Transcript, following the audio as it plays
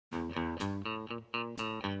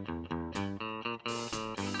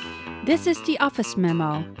This is The Office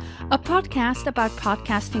Memo, a podcast about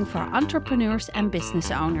podcasting for entrepreneurs and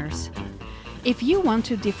business owners. If you want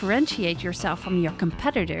to differentiate yourself from your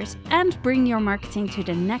competitors and bring your marketing to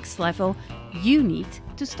the next level, you need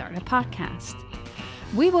to start a podcast.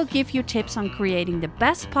 We will give you tips on creating the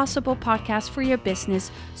best possible podcast for your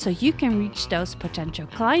business so you can reach those potential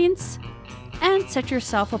clients and set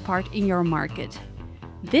yourself apart in your market.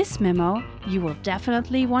 This memo you will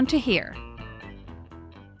definitely want to hear.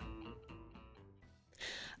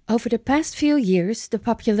 Over the past few years, the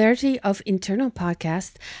popularity of internal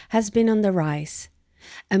podcasts has been on the rise,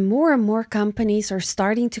 and more companies are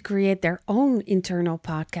starting to create their own internal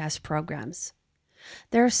podcast programs.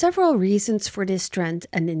 There are several reasons for this trend,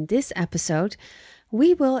 and in this episode,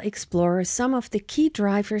 we will explore some of the key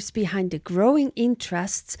drivers behind the growing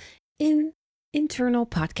interests in internal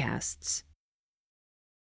podcasts.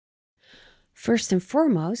 First and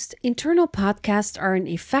foremost, internal podcasts are an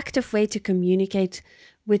effective way to communicate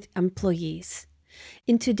with employees.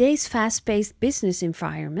 In today's fast-paced business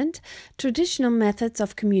environment, traditional methods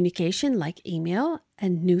of communication like email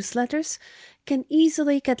and newsletters can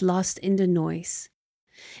easily get lost in the noise.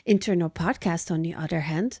 Internal podcasts, on the other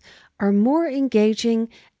hand, are more engaging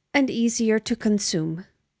and easier to consume.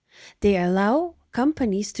 They allow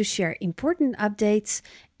companies to share important updates,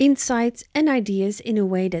 insights, and ideas in a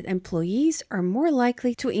way that employees are more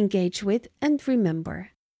likely to engage with and remember.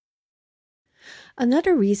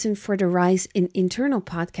 Another reason for the rise in internal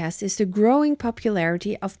podcasts is the growing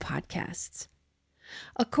popularity of podcasts.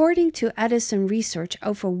 According to Edison Research,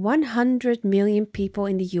 over 100 million people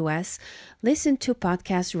in the US listen to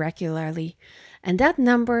podcasts regularly, and that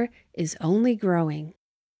number is only growing.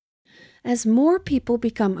 As more people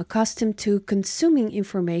become accustomed to consuming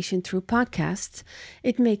information through podcasts,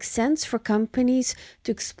 it makes sense for companies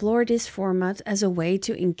to explore this format as a way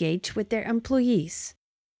to engage with their employees.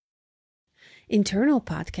 Internal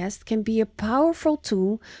podcasts can be a powerful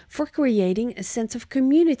tool for creating a sense of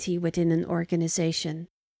community within an organization.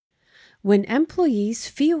 When employees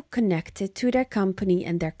feel connected to their company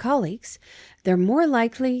and their colleagues, they're more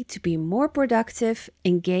likely to be more productive,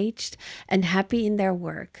 engaged, and happy in their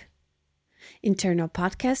work. Internal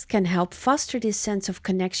podcasts can help foster this sense of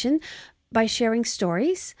connection by sharing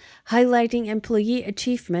stories, highlighting employee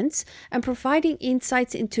achievements, and providing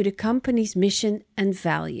insights into the company's mission and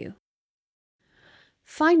value.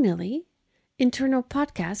 Finally, internal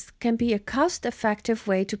podcasts can be a cost-effective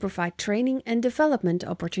way to provide training and development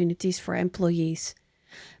opportunities for employees.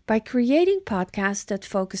 By creating podcasts that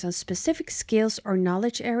focus on specific skills or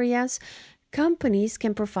knowledge areas, companies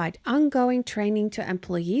can provide ongoing training to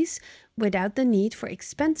employees without the need for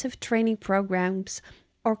expensive training programs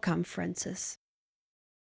or conferences.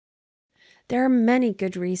 There are many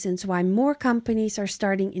good reasons why more companies are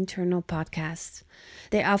starting internal podcasts.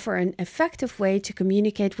 They offer an effective way to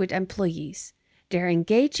communicate with employees. They're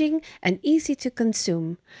engaging and easy to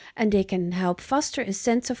consume, and they can help foster a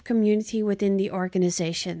sense of community within the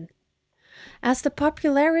organization. As the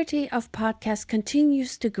popularity of podcasts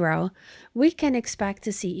continues to grow, we can expect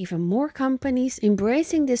to see even more companies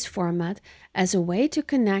embracing this format as a way to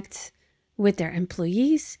connect with their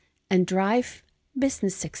employees and drive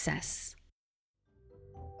business success.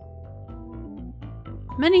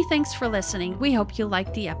 Many thanks for listening. We hope you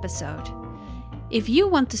liked the episode. If you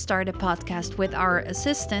want to start a podcast with our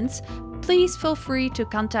assistance, please feel free to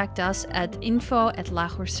contact us at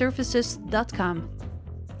info@lagerservices.com.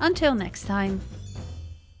 Until next time.